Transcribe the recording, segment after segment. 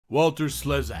Walter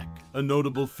Slezak, a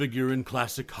notable figure in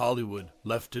classic Hollywood,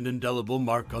 left an indelible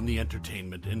mark on the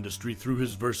entertainment industry through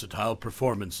his versatile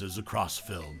performances across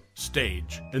film,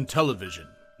 stage, and television.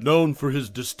 Known for his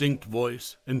distinct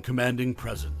voice and commanding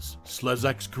presence,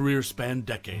 Slezak's career spanned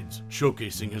decades,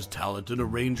 showcasing his talent in a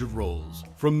range of roles,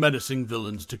 from menacing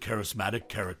villains to charismatic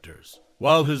characters.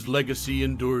 While his legacy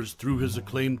endures through his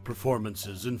acclaimed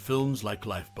performances in films like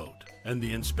Lifeboat and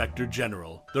The Inspector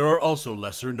General, there are also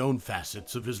lesser-known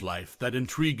facets of his life that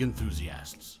intrigue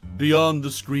enthusiasts. Beyond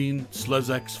the screen,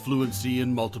 Slezak's fluency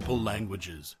in multiple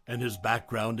languages and his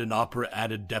background in opera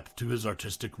added depth to his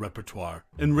artistic repertoire,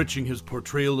 enriching his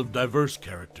portrayal of diverse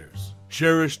characters.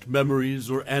 Cherished memories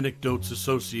or anecdotes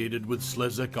associated with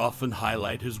Slezak often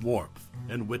highlight his warmth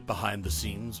and wit behind the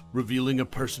scenes, revealing a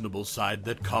personable side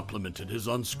that complemented his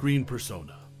on-screen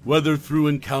persona. Whether through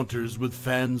encounters with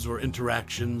fans or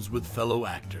interactions with fellow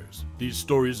actors, these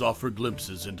stories offer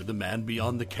glimpses into the man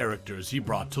beyond the characters he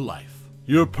brought to life.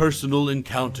 Your personal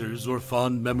encounters or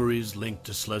fond memories linked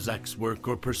to Slezak's work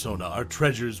or persona are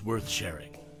treasures worth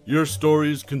sharing. Your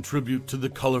stories contribute to the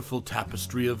colorful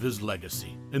tapestry of his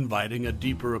legacy, inviting a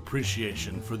deeper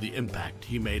appreciation for the impact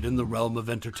he made in the realm of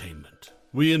entertainment.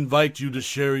 We invite you to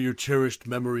share your cherished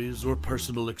memories or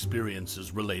personal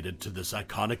experiences related to this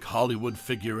iconic Hollywood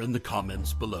figure in the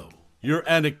comments below. Your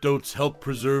anecdotes help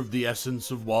preserve the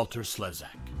essence of Walter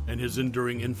Slezak and his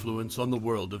enduring influence on the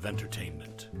world of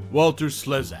entertainment. Walter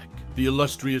Slezak, the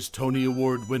illustrious Tony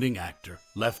Award-winning actor,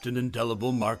 left an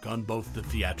indelible mark on both the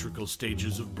theatrical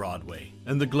stages of Broadway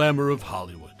and the glamour of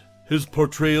Hollywood. His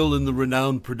portrayal in the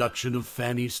renowned production of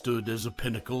Fanny stood as a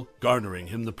pinnacle, garnering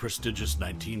him the prestigious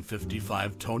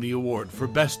 1955 Tony Award for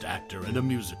Best Actor in a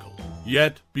Musical.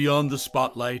 Yet, beyond the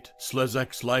spotlight,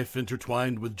 Slezak's life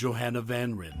intertwined with Johanna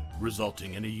Van Ryn,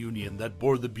 resulting in a union that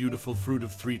bore the beautiful fruit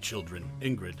of 3 children,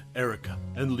 Ingrid, Erica,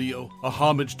 and Leo, a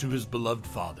homage to his beloved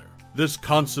father. This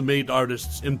consummate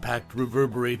artist's impact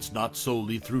reverberates not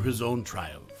solely through his own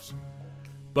triumphs,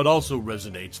 but also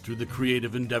resonates through the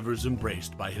creative endeavors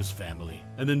embraced by his family,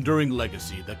 an enduring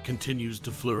legacy that continues to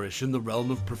flourish in the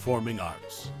realm of performing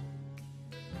arts.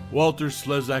 Walter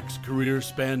Slezak's career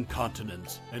spanned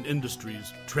continents and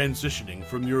industries, transitioning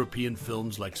from European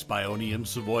films like Spionium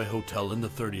Savoy Hotel in the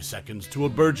 30 Seconds to a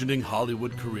burgeoning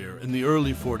Hollywood career in the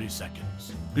early 40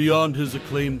 Seconds. Beyond his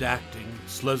acclaimed acting,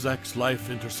 Slezak's life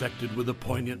intersected with a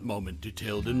poignant moment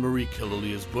detailed in Marie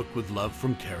Killilea's book With Love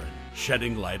from Karen,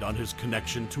 shedding light on his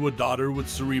connection to a daughter with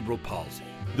cerebral palsy.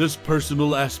 This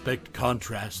personal aspect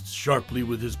contrasts sharply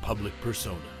with his public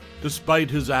persona. Despite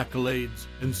his accolades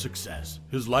and success,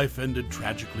 his life ended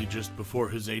tragically just before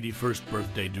his 81st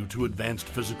birthday due to advanced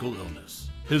physical illness.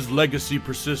 His legacy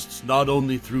persists not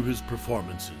only through his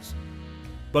performances,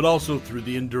 but also through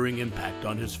the enduring impact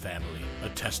on his family, a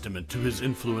testament to his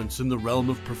influence in the realm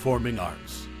of performing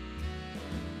arts.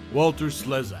 Walter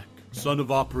Slezak, son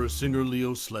of opera singer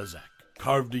Leo Slezak,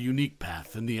 carved a unique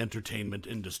path in the entertainment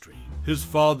industry. His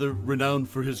father, renowned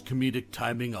for his comedic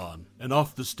timing on and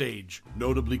off the stage,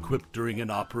 notably quipped during an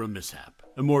opera mishap,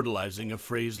 immortalizing a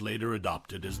phrase later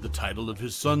adopted as the title of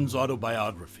his son's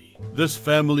autobiography. This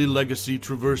family legacy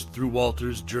traversed through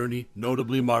Walter's journey,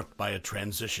 notably marked by a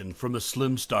transition from a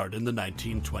slim start in the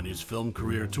 1920s film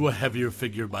career to a heavier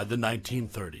figure by the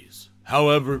 1930s.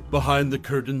 However, behind the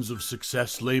curtains of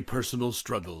success lay personal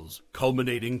struggles,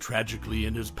 culminating tragically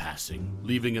in his passing,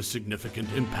 leaving a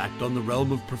significant impact on the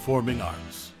realm of performing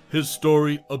arts. His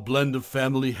story, a blend of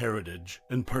family heritage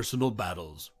and personal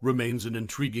battles, remains an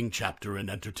intriguing chapter in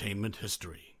entertainment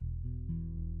history.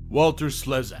 Walter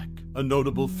Slezak, a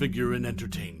notable figure in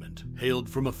entertainment, hailed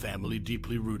from a family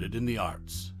deeply rooted in the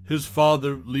arts. His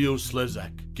father, Leo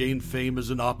Slezak, gained fame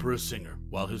as an opera singer,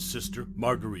 while his sister,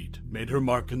 Marguerite, made her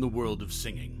mark in the world of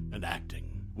singing and acting.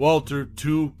 Walter,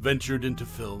 too, ventured into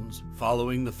films,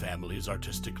 following the family's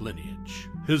artistic lineage.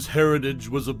 His heritage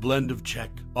was a blend of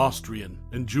Czech, Austrian,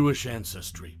 and Jewish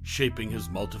ancestry, shaping his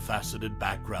multifaceted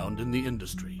background in the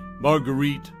industry.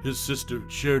 Marguerite, his sister,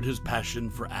 shared his passion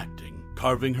for acting,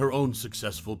 carving her own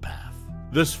successful path.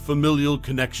 This familial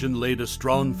connection laid a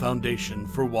strong foundation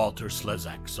for Walter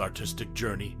Slezak's artistic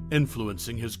journey,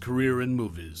 influencing his career in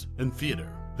movies and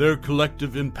theater. Their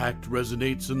collective impact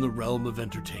resonates in the realm of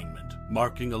entertainment,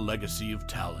 marking a legacy of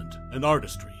talent and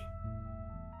artistry.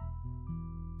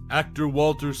 Actor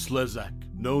Walter Slezak,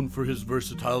 known for his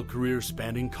versatile career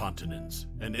spanning continents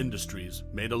and industries,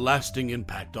 made a lasting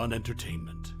impact on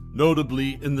entertainment.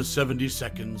 Notably, in the 70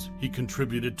 Seconds, he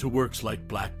contributed to works like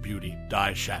Black Beauty,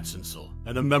 Die Schatzinsel,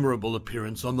 and a memorable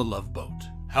appearance on The Love Boat.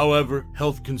 However,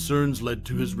 health concerns led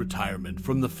to his retirement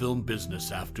from the film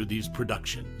business after these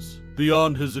productions.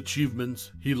 Beyond his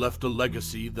achievements, he left a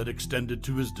legacy that extended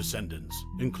to his descendants,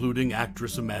 including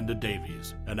actress Amanda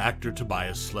Davies and actor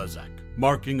Tobias Slezak,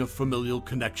 marking a familial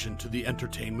connection to the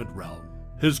entertainment realm.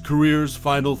 His career's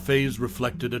final phase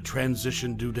reflected a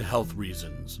transition due to health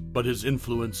reasons, but his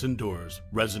influence endures,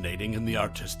 resonating in the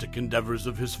artistic endeavors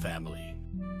of his family.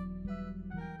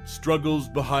 Struggles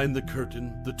behind the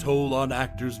curtain, the toll on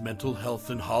actors' mental health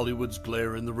and Hollywood's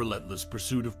glare in the relentless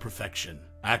pursuit of perfection.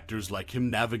 Actors like him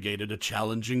navigated a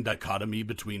challenging dichotomy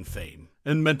between fame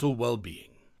and mental well-being.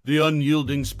 The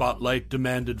unyielding spotlight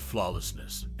demanded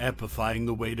flawlessness, amplifying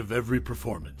the weight of every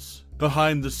performance.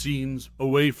 Behind the scenes,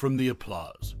 away from the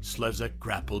applause, Slezak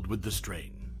grappled with the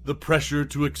strain. The pressure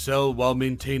to excel while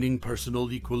maintaining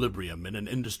personal equilibrium in an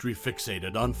industry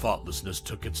fixated on faultlessness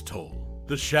took its toll.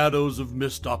 The shadows of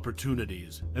missed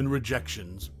opportunities and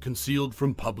rejections, concealed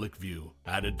from public view,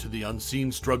 added to the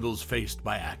unseen struggles faced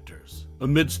by actors.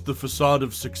 Amidst the facade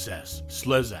of success,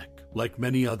 Slezak, like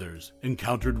many others,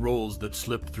 encountered roles that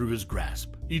slipped through his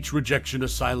grasp, each rejection a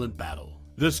silent battle.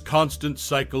 This constant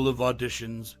cycle of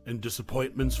auditions and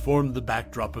disappointments formed the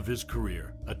backdrop of his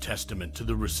career, a testament to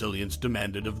the resilience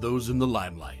demanded of those in the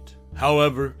limelight.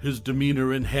 However, his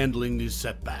demeanor in handling these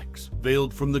setbacks,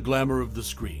 veiled from the glamour of the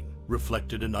screen,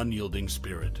 reflected an unyielding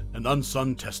spirit, an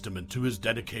unsung testament to his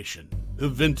dedication. The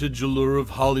vintage allure of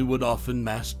Hollywood often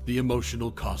masked the emotional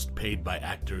cost paid by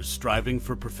actors striving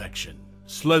for perfection.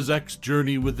 Slezak's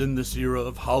journey within this era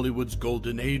of Hollywood's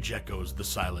golden age echoes the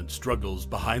silent struggles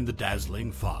behind the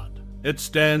dazzling facade. It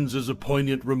stands as a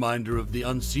poignant reminder of the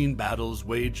unseen battles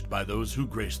waged by those who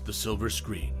graced the silver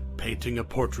screen, painting a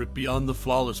portrait beyond the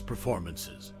flawless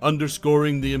performances,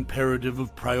 underscoring the imperative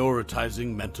of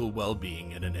prioritizing mental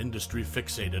well-being in an industry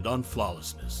fixated on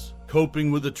flawlessness.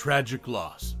 Coping with a tragic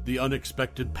loss, the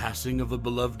unexpected passing of a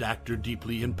beloved actor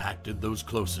deeply impacted those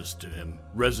closest to him,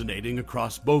 resonating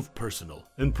across both personal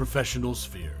and professional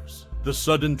spheres. The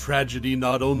sudden tragedy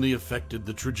not only affected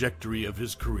the trajectory of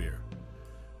his career,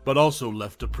 but also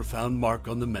left a profound mark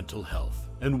on the mental health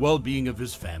and well-being of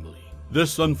his family.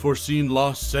 This unforeseen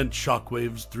loss sent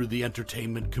shockwaves through the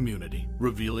entertainment community,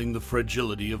 revealing the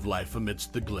fragility of life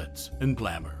amidst the glitz and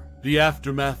glamour. The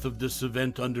aftermath of this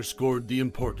event underscored the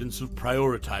importance of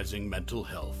prioritizing mental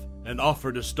health and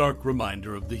offered a stark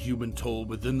reminder of the human toll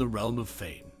within the realm of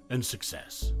fame and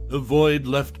success. The void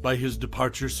left by his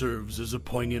departure serves as a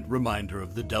poignant reminder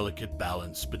of the delicate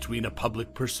balance between a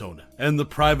public persona and the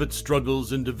private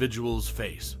struggles individuals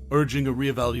face, urging a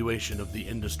reevaluation of the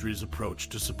industry's approach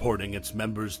to supporting its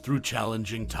members through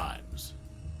challenging times.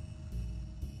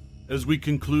 As we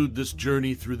conclude this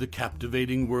journey through the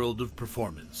captivating world of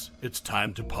performance, it's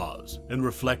time to pause and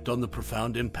reflect on the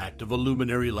profound impact of a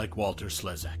luminary like Walter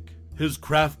Slezak. His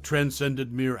craft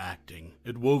transcended mere acting.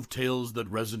 It wove tales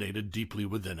that resonated deeply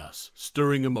within us,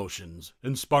 stirring emotions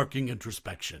and sparking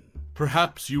introspection.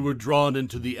 Perhaps you were drawn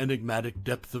into the enigmatic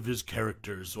depth of his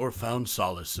characters or found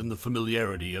solace in the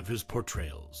familiarity of his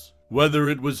portrayals. Whether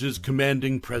it was his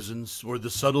commanding presence or the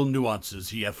subtle nuances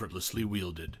he effortlessly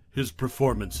wielded, his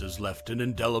performances left an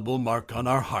indelible mark on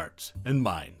our hearts and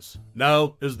minds.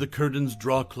 Now, as the curtains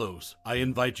draw close, I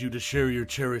invite you to share your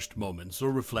cherished moments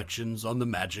or reflections on the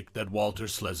magic that Walter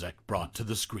Slezak brought to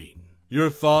the screen. Your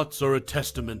thoughts are a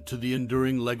testament to the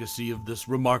enduring legacy of this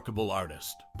remarkable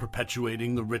artist,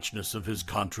 perpetuating the richness of his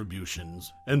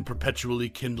contributions and perpetually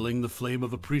kindling the flame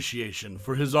of appreciation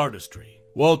for his artistry.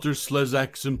 Walter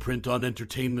Slezak's imprint on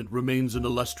entertainment remains an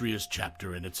illustrious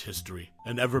chapter in its history,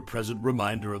 an ever-present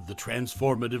reminder of the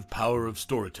transformative power of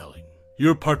storytelling.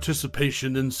 Your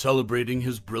participation in celebrating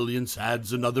his brilliance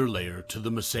adds another layer to the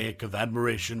mosaic of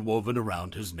admiration woven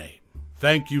around his name.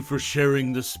 Thank you for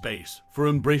sharing this space, for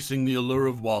embracing the allure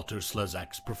of Walter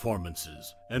Slezak's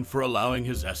performances, and for allowing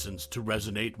his essence to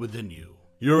resonate within you.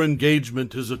 Your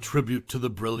engagement is a tribute to the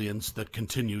brilliance that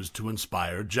continues to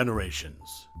inspire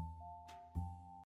generations.